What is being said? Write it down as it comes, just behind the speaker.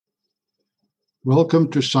Welcome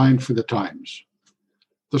to Sign for the Times.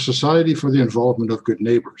 The Society for the Involvement of Good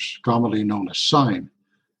Neighbours, commonly known as SIGN,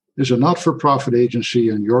 is a not-for-profit agency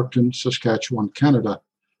in Yorkton, Saskatchewan, Canada,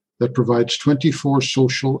 that provides 24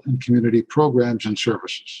 social and community programs and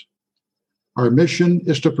services. Our mission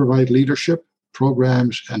is to provide leadership,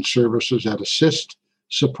 programs, and services that assist,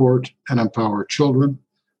 support, and empower children,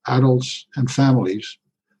 adults, and families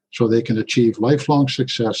so they can achieve lifelong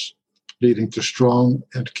success, leading to strong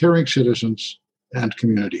and caring citizens and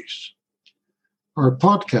communities. Our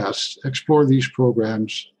podcasts explore these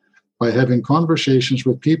programs by having conversations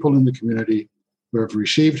with people in the community who have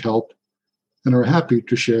received help and are happy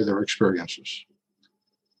to share their experiences.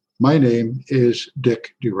 My name is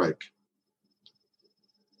Dick DeRuyck.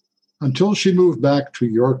 Until she moved back to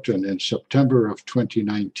Yorkton in September of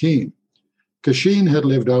 2019, Kasheen had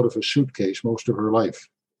lived out of a suitcase most of her life.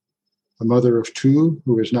 A mother of two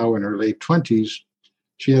who is now in her late 20s,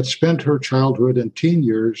 she had spent her childhood and teen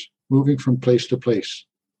years moving from place to place,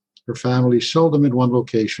 her family seldom in one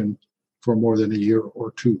location for more than a year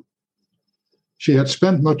or two. She had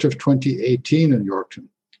spent much of 2018 in Yorkton,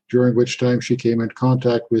 during which time she came in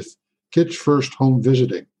contact with Kids First Home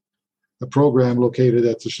Visiting, a program located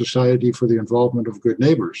at the Society for the Involvement of Good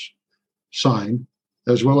Neighbours, SIGN,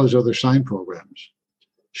 as well as other SIGN programs.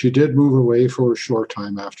 She did move away for a short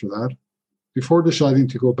time after that, before deciding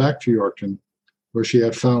to go back to Yorkton, where she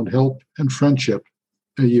had found help and friendship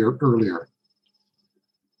a year earlier.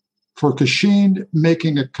 For Kasheen,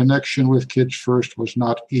 making a connection with Kids First was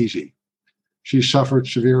not easy. She suffered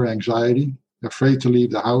severe anxiety, afraid to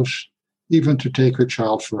leave the house, even to take her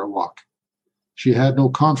child for a walk. She had no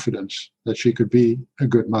confidence that she could be a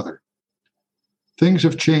good mother. Things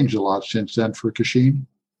have changed a lot since then for Kasheen,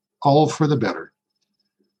 all for the better.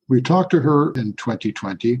 We talked to her in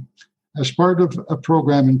 2020 as part of a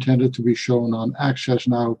program intended to be shown on Access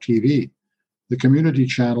Now TV, the community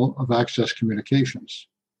channel of Access Communications.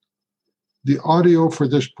 The audio for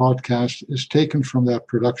this podcast is taken from that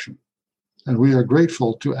production, and we are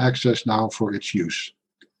grateful to Access Now for its use.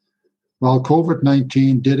 While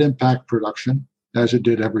COVID-19 did impact production, as it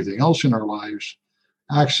did everything else in our lives,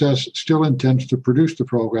 Access still intends to produce the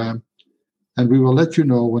program, and we will let you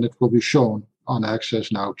know when it will be shown on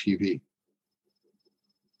Access Now TV.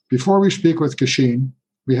 Before we speak with Kasheen,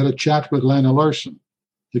 we had a chat with Lana Larson,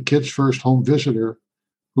 the Kids First home visitor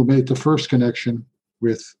who made the first connection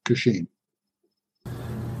with Kasheen.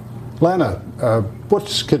 Lana,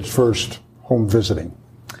 what's Kids First Home Visiting?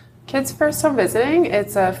 Kids First Home Visiting,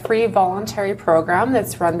 it's a free voluntary program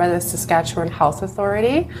that's run by the Saskatchewan Health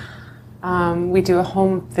Authority. We do a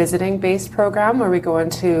home visiting based program where we go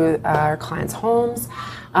into our clients' homes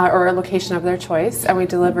or a location of their choice, and we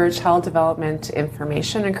deliver child development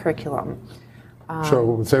information and curriculum.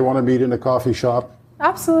 So if they want to meet in a coffee shop,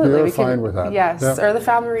 absolutely, you're fine with that? Yes, yeah. Or the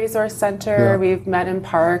Family Resource Center. Yeah. We've met in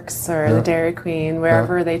parks or the Dairy Queen,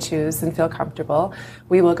 wherever they choose and feel comfortable.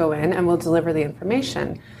 We will go in and we'll deliver the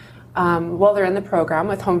information. While they're in the program,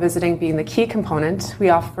 with home visiting being the key component, we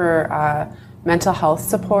offer mental health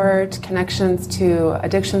support, connections to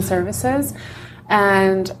addiction services,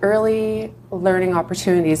 and early learning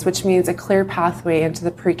opportunities, which means a clear pathway into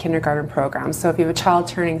the pre-kindergarten program. So if you have a child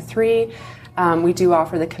turning 3, we do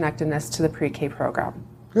offer the connectedness to the pre-K program.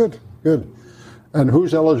 Good, good. And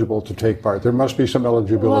who's eligible to take part? There must be some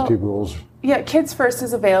eligibility rules. Yeah, Kids First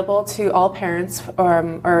is available to all parents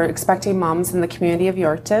or expecting moms in the community of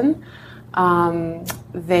Yorkton.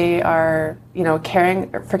 They are,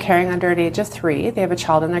 caring under the age of 3. They have a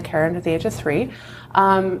child in their care under the age of 3.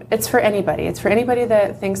 It's for anybody. It's for anybody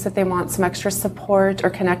that thinks that they want some extra support or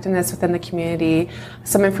connectedness within the community,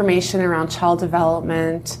 some information around child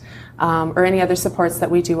development, or any other supports that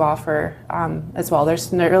we do offer as well.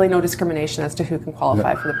 There's really no discrimination as to who can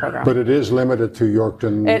qualify for the program. But it is limited to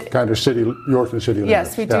Yorkton city limits.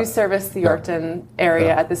 Yes, we do service the Yorkton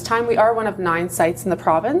area at this time. We are one of 9 sites in the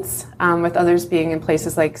province, with others being in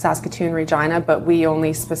places like Saskatoon, Regina, but we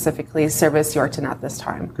only specifically service Yorkton at this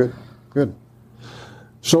time. Good, good.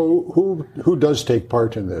 So who does take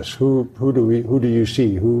part in this? Who do you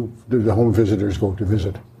see? Who do the home visitors go to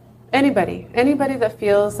visit? Anybody that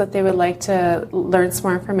feels that they would like to learn some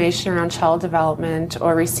more information around child development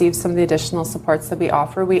or receive some of the additional supports that we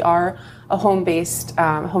offer. We are a home-based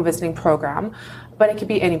home visiting program, but it could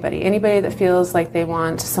be anybody that feels like they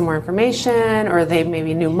want some more information, or they may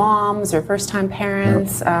be new moms or first-time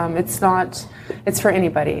parents. It's for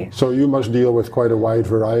anybody. So you must deal with quite a wide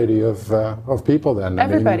variety of people then.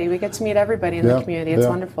 Everybody. We get to meet everybody in the community. It's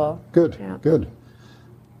wonderful. Good, good.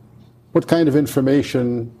 What kind of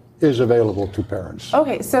information is available to parents?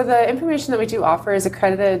 Okay, so the information that we do offer is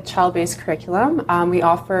accredited child-based curriculum. We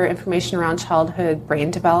offer information around childhood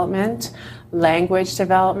brain development, language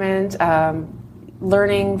development,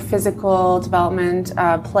 learning, physical development,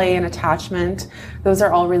 play and attachment. Those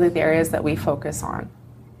are all really the areas that we focus on.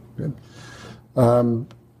 Good.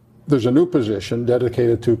 There's a new position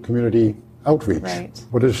dedicated to community outreach. Right.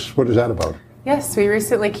 What is that about? Yes, we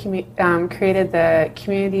recently created the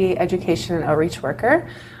Community Education and Outreach Worker.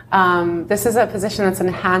 This is a position that's an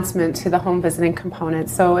enhancement to the home visiting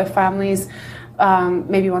component. So if families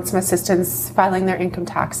maybe want some assistance filing their income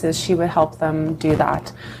taxes, she would help them do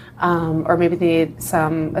that. Or maybe they need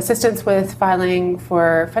some assistance with filing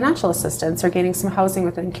for financial assistance or gaining some housing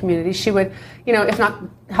within the community. She would, if not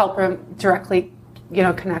help her directly,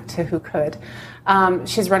 connect to who could.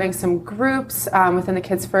 She's running some groups within the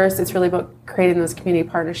Kids First. It's really about creating those community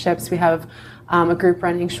partnerships. We have a group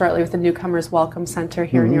running shortly with the Newcomers Welcome Center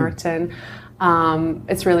here in Yorkton.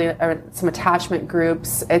 It's really some attachment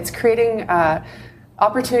groups. It's creating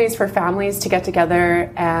opportunities for families to get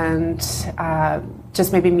together and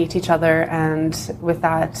just maybe meet each other. And with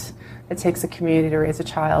that, it takes a community to raise a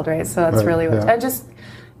child, right? So that's really what, and just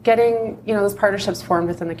getting those partnerships formed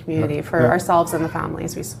within the community for ourselves and the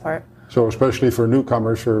families we support. So especially for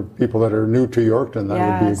newcomers, for people that are new to Yorkton,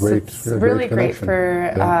 that would be a great it's really great for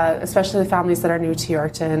especially the families that are new to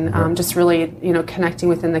Yorkton. Just really, connecting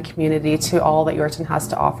within the community to all that Yorkton has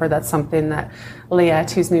to offer. That's something that Leah,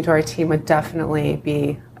 who's new to our team, would definitely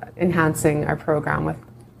be enhancing our program with.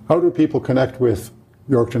 How do people connect with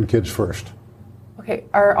Yorkton Kids First? Okay,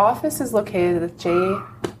 our office is located at J.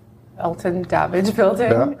 Elton Davidge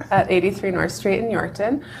Building at 83 North Street in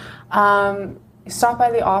Yorkton. Stop by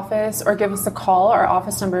the office or give us a call. Our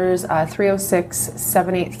office number is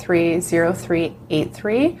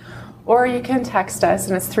 306-783-0383. Or you can text us,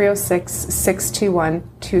 and it's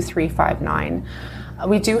 306-621-2359.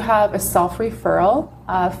 We do have a self-referral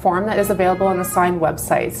form that is available on the SIGN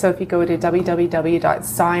website. So if you go to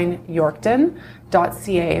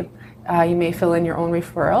www.signyorkton.ca, you may fill in your own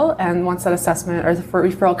referral, and once that assessment or the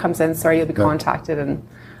referral comes in, you'll be contacted, and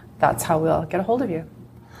that's how we'll get a hold of you.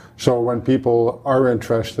 So when people are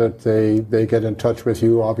interested, they get in touch with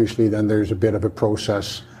you. Obviously, then there's a bit of a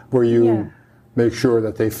process where you make sure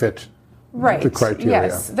that they fit the criteria.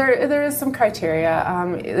 Yes, there is some criteria.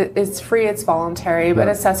 It's free, it's voluntary, but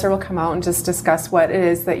assessor will come out and just discuss what it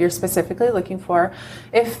is that you're specifically looking for.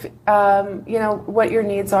 If what your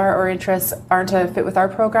needs are or interests aren't a fit with our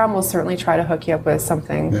program, we'll certainly try to hook you up with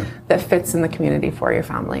something that fits in the community for your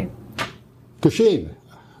family. Kasheen,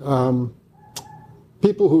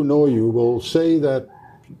 people who know you will say that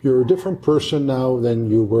you're a different person now than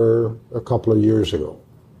you were a couple of years ago.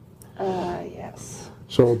 Yes.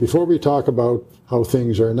 So before we talk about how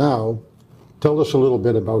things are now, tell us a little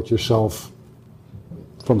bit about yourself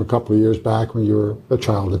from a couple of years back when you were a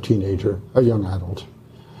child, a teenager, a young adult.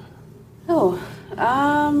 Well,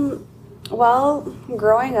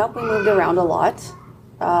 growing up, we moved around a lot.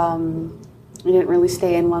 We didn't really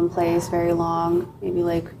stay in one place very long, maybe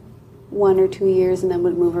like 1 or 2 years, and then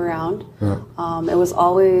would move around. It was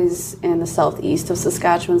always in the southeast of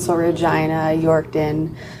Saskatchewan, so Regina,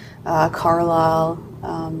 Yorkton, Carlisle,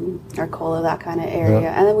 Arcola, that kind of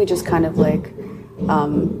area. And then we just kind of I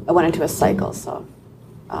went into a cycle, so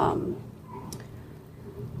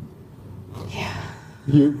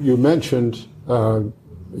You mentioned,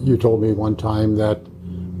 you told me one time that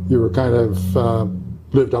you were kind of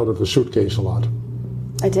lived out of a suitcase a lot.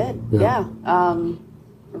 I did,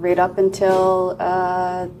 right up until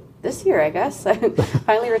this year, I guess. I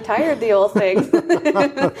finally retired the old thing.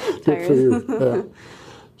 Good for you. Yeah.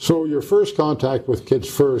 So your first contact with Kids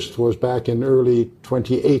First was back in early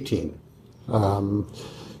 2018.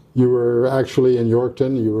 You were actually in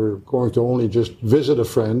Yorkton. You were going to only just visit a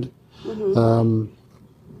friend.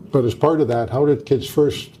 But as part of that, how did Kids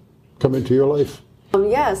First come into your life?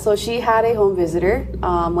 So she had a home visitor.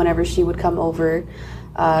 Whenever she would come over,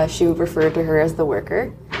 she would refer to her as the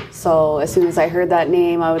worker. So as soon as I heard that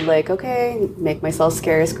name, I would make myself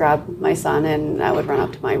scarce, grab my son, and I would run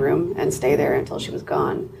up to my room and stay there until she was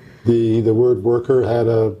gone. The word worker had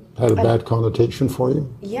a bad connotation for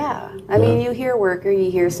you? Yeah. I mean, you hear worker,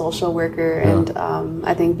 you hear social worker, and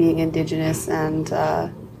I think being Indigenous and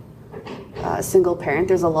single parent,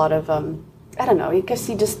 there's a lot of, I don't know, I guess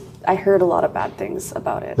I heard a lot of bad things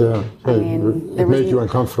about it. Yeah. I mean, it made you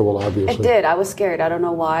uncomfortable, obviously. It did. I was scared. I don't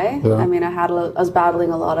know why. I mean, I was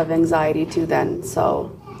battling a lot of anxiety too then,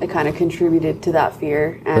 so it kind of contributed to that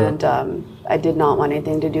fear. And I did not want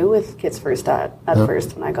anything to do with Kids First at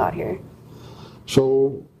first when I got here.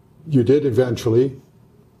 So you did eventually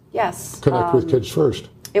connect with Kids First.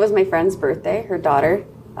 it was my friend's birthday, her daughter.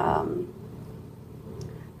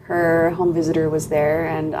 Her home visitor was there,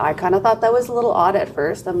 and I kind of thought that was a little odd at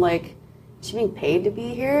first. I'm like, is she being paid to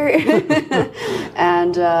be here?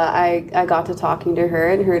 And I got to talking to her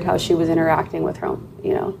and heard how she was interacting with her,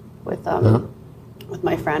 with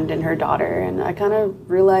my friend and her daughter, and I kind of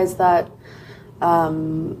realized that.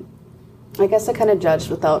 I guess I kind of judged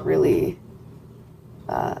without really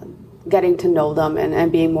getting to know them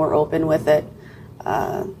and being more open with it.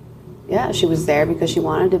 Yeah, she was there because she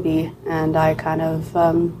wanted to be, and I kind of,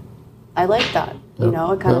 I liked that, I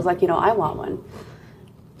kind of was like, I want one.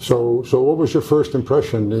 So what was your first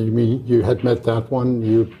impression? You mean you had met that one,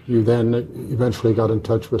 you then eventually got in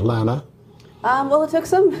touch with Lana? Well,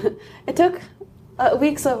 it took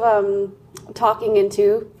weeks of talking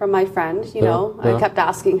from my friend, I kept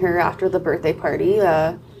asking her after the birthday party,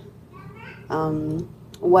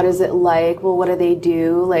 what is it like? Well, what do they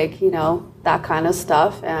do? Like, that kind of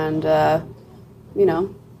stuff. And, I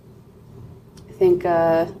think,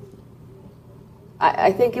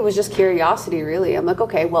 I think it was just curiosity, really. I'm like,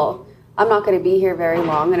 okay, well, I'm not going to be here very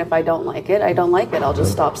long. And if I don't like it, I don't like it. I'll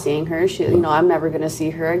just stop seeing her. I'm never going to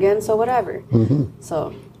see her again. So whatever. Mm-hmm.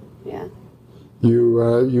 So, yeah.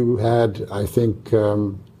 You had, I think,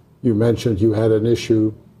 you mentioned you had an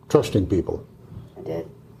issue trusting people. I did.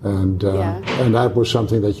 And that was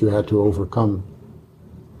something that you had to overcome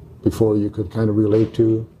before you could kind of relate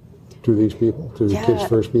to these people, to the kids'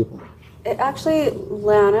 first people.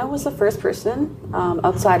 Lana was the first person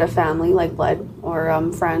outside of family, like blood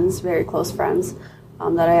or friends, very close friends,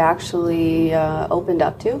 that I actually opened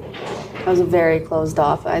up to. I was very closed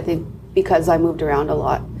off, I think, because I moved around a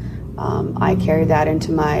lot. I carried that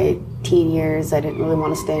into my teen years. I didn't really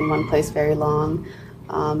want to stay in one place very long.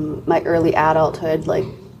 My early adulthood, like,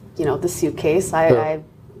 the suitcase, I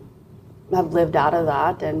have lived out of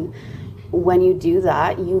that. And when you do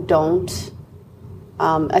that, you don't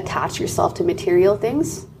attach yourself to material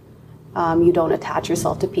things. You don't attach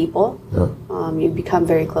yourself to people. Yeah. You become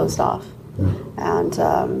very closed off. Yeah.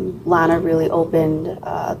 And Lana really opened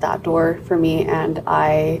that door for me, and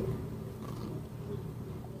I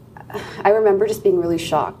remember just being really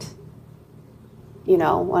shocked.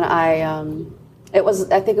 When I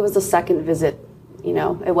think it was the second visit.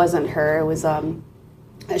 It wasn't her. It was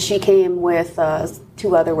she came with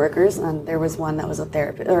 2 other workers, and there was one that was a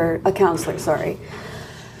therapist or a counselor. Sorry.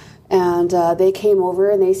 And they came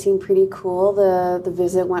over, and they seemed pretty cool. The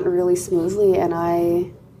visit went really smoothly, and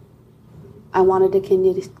I wanted to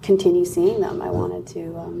continue seeing them. I wanted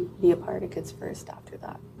to be a part of Kids First after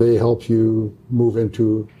that. They helped you move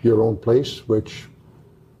into your own place, which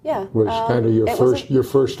was kind of your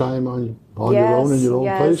first time on your own in your own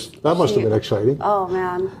place. That must have been exciting. Oh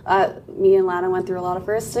man, me and Lana went through a lot of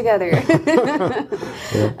firsts together.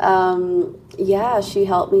 She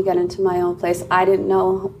helped me get into my own place. I didn't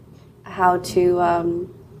know how to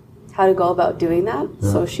go about doing that,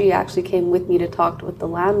 so she actually came with me to talk with the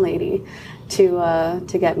landlady to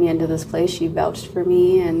get me into this place. She vouched for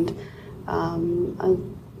me, and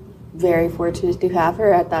I'm very fortunate to have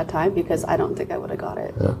her at that time, because I don't think I would have got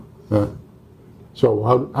it. So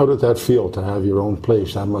how did that feel to have your own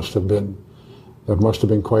place? That must have been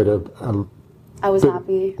quite a I was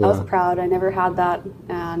happy. I was proud. I never had that,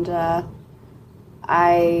 and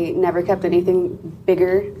I never kept anything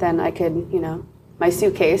bigger than I could, my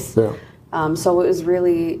suitcase. So it was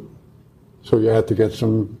really. So you had to get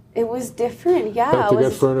some. It was different, yeah. You had to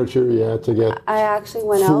get furniture. You had to get. I actually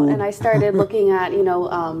went out and I started looking at,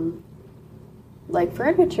 like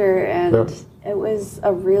furniture, and it was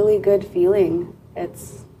a really good feeling.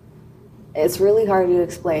 It's really hard to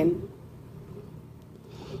explain.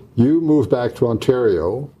 You moved back to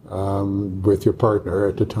Ontario with your partner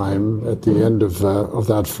at the time, at the end of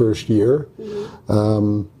that first year.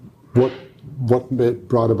 Mm-hmm. What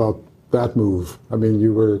brought about that move? I mean,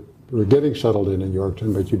 you were getting settled in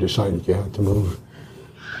Yorkton, but you decided you had to move.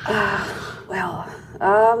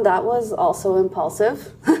 That was also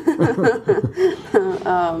impulsive.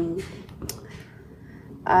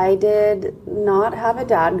 I did not have a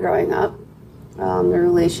dad growing up. The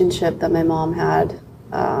relationship that my mom had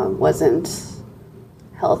wasn't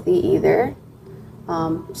healthy either.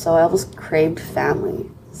 So I always craved family.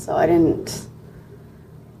 So I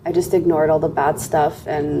just ignored all the bad stuff,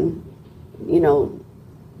 and,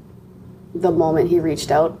 the moment he reached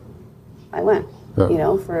out, I went,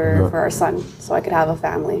 for our son, so I could have a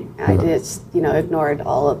family. And I just, ignored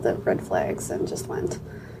all of the red flags and just went.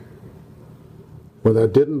 When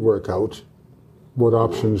that didn't work out, what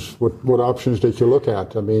options did you look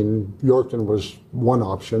at? I mean, Yorkton was one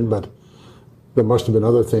option, but there must have been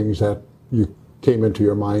other things that you came into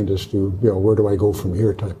your mind as to, where do I go from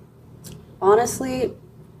here type? Honestly,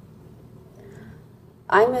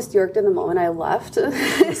 I missed Yorkton the moment I left.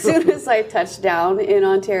 As soon as I touched down in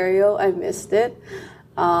Ontario, I missed it.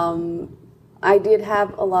 I did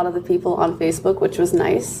have a lot of the people on Facebook, which was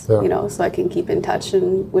nice, so I can keep in touch,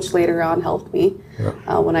 and which later on helped me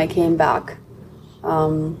when I came back.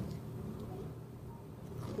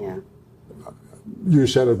 You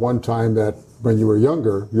said at one time that when you were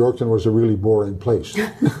younger, Yorkton was a really boring place,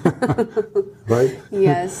 right?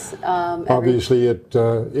 Yes. Obviously,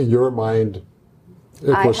 in your mind,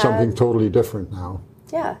 it was something totally different now.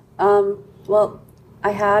 Yeah. Well,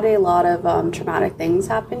 I had a lot of traumatic things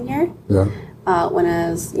happen here when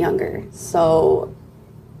I was younger. So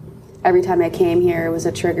every time I came here, it was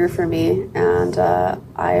a trigger for me, and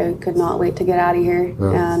I could not wait to get out of here.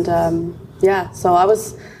 Yeah. And so I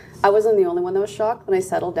wasn't the only one that was shocked when I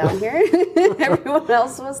settled down here. Everyone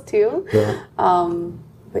else was too. Yeah.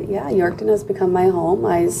 But yeah, Yorkton has become my home.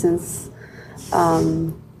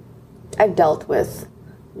 I've dealt with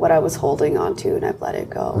what I was holding on to, and I've let it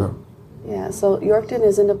go. Yeah, so Yorkton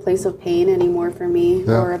isn't a place of pain anymore for me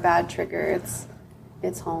or a bad trigger.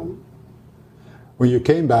 It's home. When you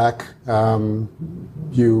came back,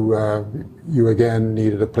 you again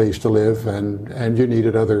needed a place to live, and you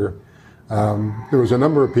needed other. There was a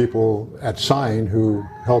number of people at Sign who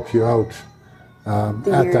helped you out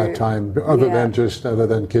at that time, other than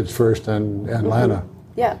Kids First and Lana.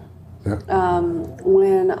 Yeah.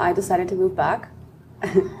 When I decided to move back,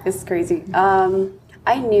 it's crazy.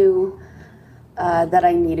 I knew that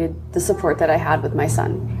I needed the support that I had with my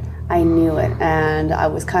son. I knew it, and I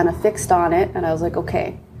was kind of fixed on it, and I was like,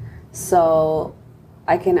 okay, so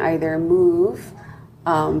I can either move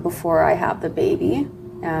before I have the baby,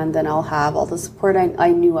 and then I'll have all the support. I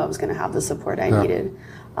knew I was going to have the support I needed,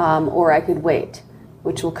 or I could wait,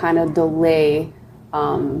 which will kind of delay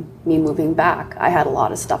me moving back. I had a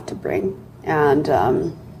lot of stuff to bring, and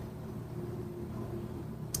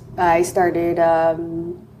I started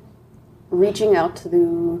reaching out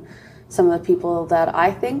to some of the people that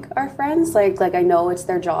I think are friends. Like I know it's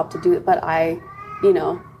their job to do it, but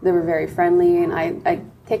they were very friendly, and I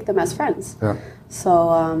take them as friends. Yeah.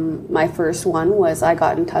 So my first one was I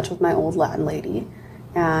got in touch with my old landlady,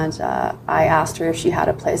 and I asked her if she had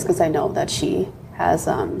a place, because I know that she has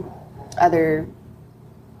other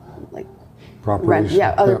properties.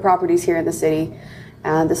 Properties here in the city.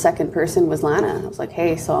 And the second person was Lana. I was like,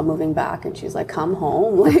 hey, so I'm moving back. And she's like, come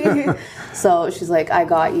home. So she's like, I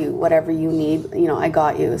got you. Whatever you need, I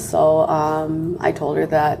got you. So I told her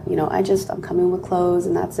that, I'm coming with clothes,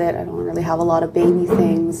 and that's it. I don't really have a lot of baby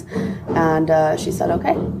things. And she said,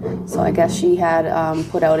 okay. So I guess she had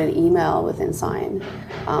put out an email within Sign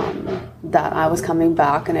that I was coming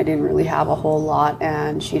back, and I didn't really have a whole lot.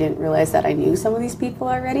 And she didn't realize that I knew some of these people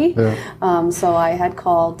already. Yeah. So I had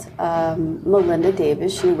called Melinda Davis.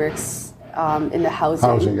 She works in the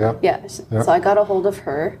housing. Yeah. So I got a hold of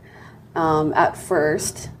her at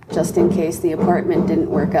first, just in case the apartment didn't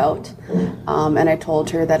work out. And I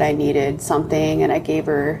told her that I needed something, and I gave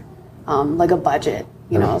her a budget.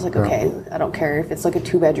 I was like, okay, I don't care if it's like a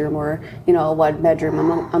 2-bedroom or, a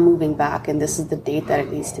 1-bedroom. I'm moving back, and this is the date that it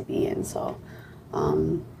needs to be in. So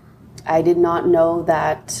I did not know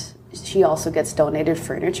that she also gets donated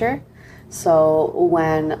furniture. So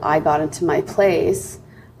when I got into my place,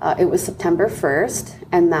 it was September 1st,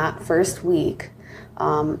 and that first week,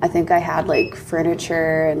 I think I had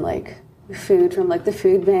furniture and food from the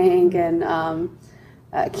food bank, and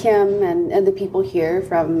Kim and the people here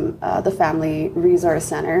from the Family Resource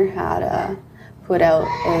Center had put out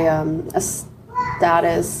a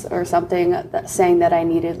status or something saying that I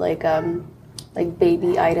needed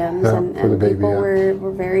baby items, and people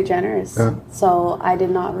were very generous. Yeah. So I did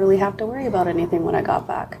not really have to worry about anything when I got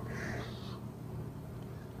back.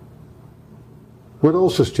 What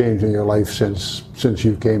else has changed in your life since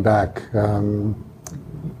you came back? My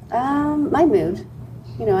mood.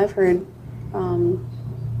 I've heard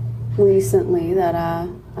recently that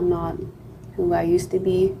I'm not who I used to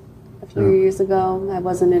be a few years ago. I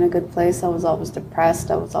wasn't in a good place. I was always depressed.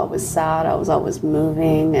 I was always sad. I was always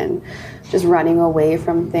moving and just running away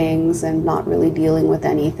from things and not really dealing with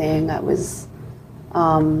anything. I was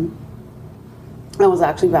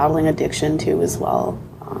actually battling addiction too as well.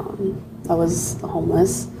 I was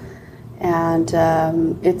homeless, and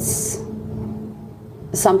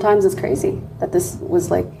sometimes it's crazy that this was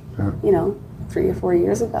 3 or 4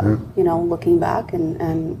 years ago. Looking back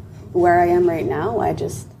and where I am right now, I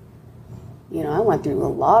just I went through a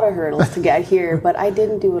lot of hurdles to get here, but I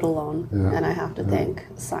didn't do it alone, and I have to thank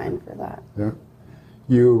Sign for that. Yeah.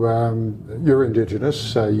 you're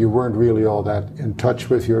Indigenous. You weren't really all that in touch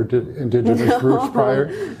with your Indigenous roots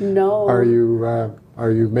prior. No. Are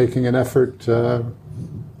you making an effort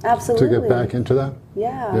Absolutely. to get back into that?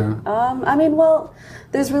 Yeah. I mean, well,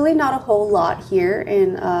 there's really not a whole lot here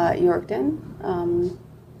in Yorkton,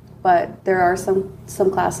 but there are some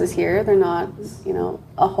classes here. They're not,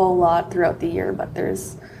 a whole lot throughout the year, but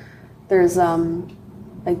there's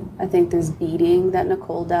I think there's beading that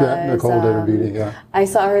Nicole does. Yeah, Nicole did her beading, yeah. I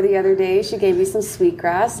saw her the other day. She gave me some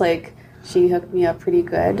sweetgrass. Like, she hooked me up pretty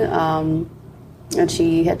good. And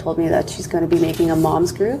she had told me that she's going to be making a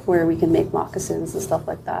mom's group where we can make moccasins and stuff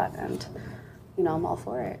like that. And, I'm all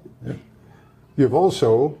for it. Yeah. You've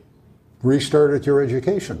also restarted your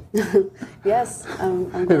education. Yes. I'm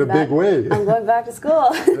going in a big way. I'm going back to school.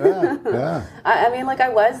 Yeah. I mean, like I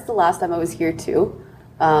was the last time I was here too.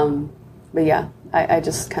 But yeah, I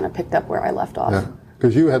just kind of picked up where I left off. Yeah.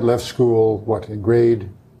 Because you had left school, what, in grade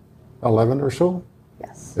 11 or so?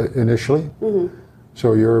 Yes. Initially? Mm-hmm.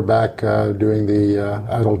 So you're back doing the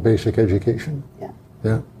adult basic education? Yeah.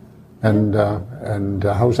 Yeah. And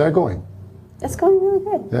how's that going? It's going really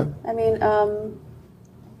good. Yeah. I mean,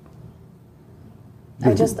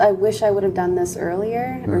 I wish I would have done this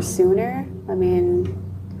earlier or sooner. I mean,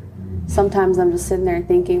 sometimes I'm just sitting there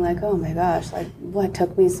thinking like, oh my gosh, like what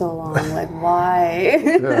took me so long? Like why?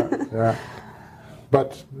 Yeah.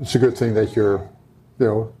 But it's a good thing that you're,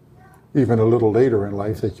 even a little later in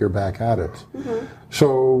life that you're back at it. Mm-hmm.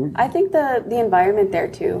 So I think the environment there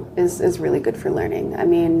too is really good for learning. I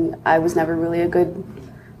mean, I was never really a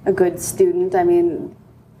good student. I mean,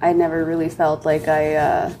 I never really felt like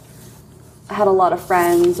I had a lot of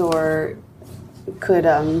friends or could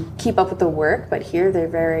keep up with the work, but here they're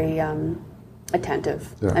very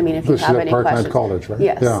attentive. Yeah. I mean, if you have any Parkland questions. College, right?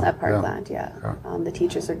 Yes, Yeah. at Parkland, yeah. The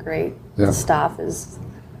teachers are great. Yeah. The staff is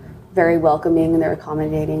very welcoming and they're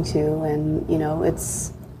accommodating too, and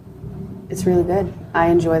it's really good. I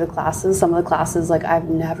enjoy the classes. Some of the classes, like I've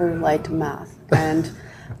never liked math, and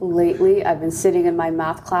lately I've been sitting in my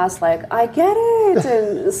math class like I get it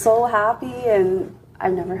and so happy, and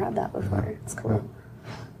I've never had that before. It's cool.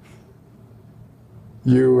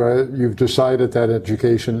 You've decided that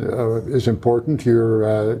education is important.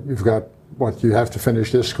 You've got you have to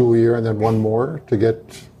finish this school year and then one more to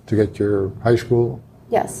get your high school.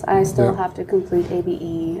 Yes, I still have to complete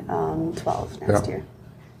ABE 12 next year.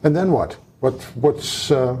 And then what? What's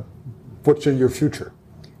in your future?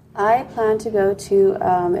 I plan to go to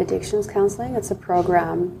addictions counseling. It's a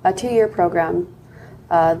program, a 2-year program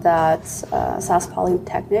that Sask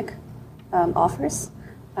Polytechnic offers.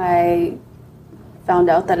 I found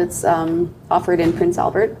out that it's offered in Prince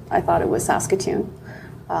Albert. I thought it was Saskatoon.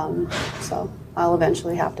 So I'll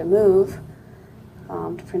eventually have to move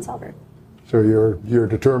to Prince Albert. So you're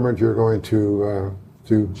determined you're going to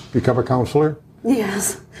become a counselor?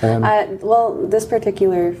 Yes. And well, this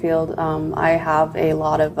particular field, I have a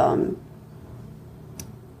lot of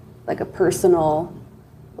like a personal,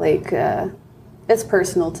 it's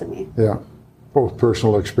personal to me. Yeah, both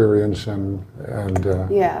personal experience and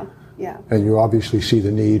yeah. And you obviously see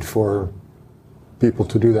the need for people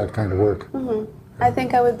to do that kind of work. Mm-hmm. I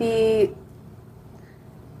think I would be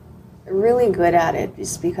really good at it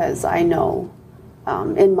just because I know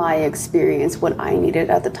in my experience what I needed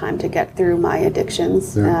at the time to get through my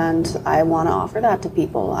addictions, and I want to offer that to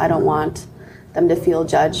people. I don't want them to feel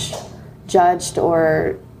judged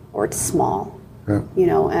or small,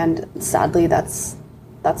 and sadly that's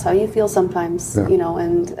how you feel sometimes,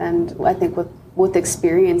 and I think with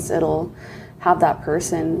experience it'll have that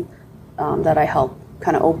person that I help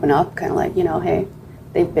kind of open up, kind of like, hey,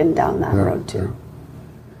 they've been down that road too. Yeah.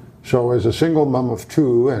 So as a single mom of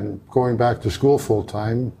 2 and going back to school full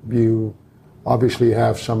time, you obviously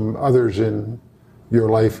have some others in your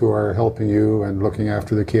life who are helping you and looking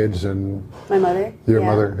after the kids and my mother. Your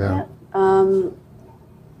mother, yeah.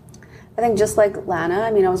 I think just like Lana,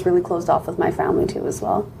 I mean, I was really closed off with my family too as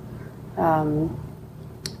well.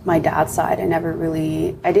 My dad's side,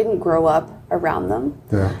 I didn't grow up around them.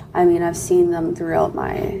 Yeah. I mean, I've seen them throughout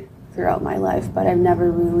my life, but I've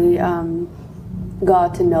never really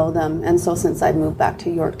got to know them. And so since I moved back to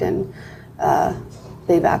Yorkton,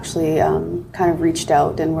 they've actually kind of reached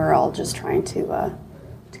out, and we're all just trying to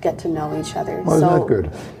get to know each other. Well, isn't that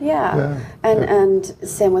good? Yeah. And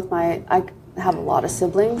same with I have a lot of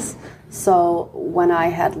siblings. So when I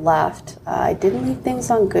had left, I didn't leave things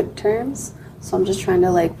on good terms. So I'm just trying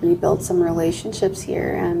to rebuild some relationships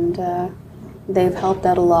here, and they've helped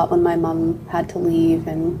out a lot when my mom had to leave,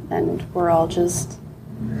 and we're all just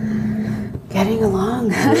getting along.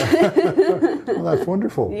 Well, that's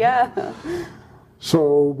wonderful. Yeah.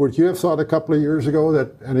 So would you have thought a couple of years ago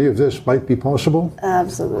that any of this might be possible?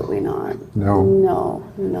 Absolutely not. No.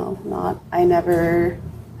 No, not. I never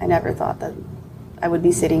thought that I would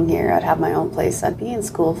be sitting here. I'd have my own place. I'd be in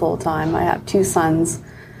school full time. I have 2 sons.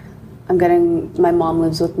 My mom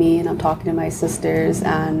lives with me, and I'm talking to my sisters,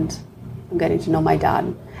 and I'm getting to know my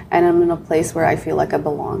dad. And I'm in a place where I feel like I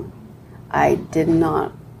belong. I did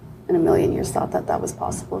not in a million years thought that that was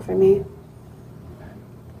possible for me.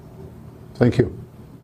 Thank you.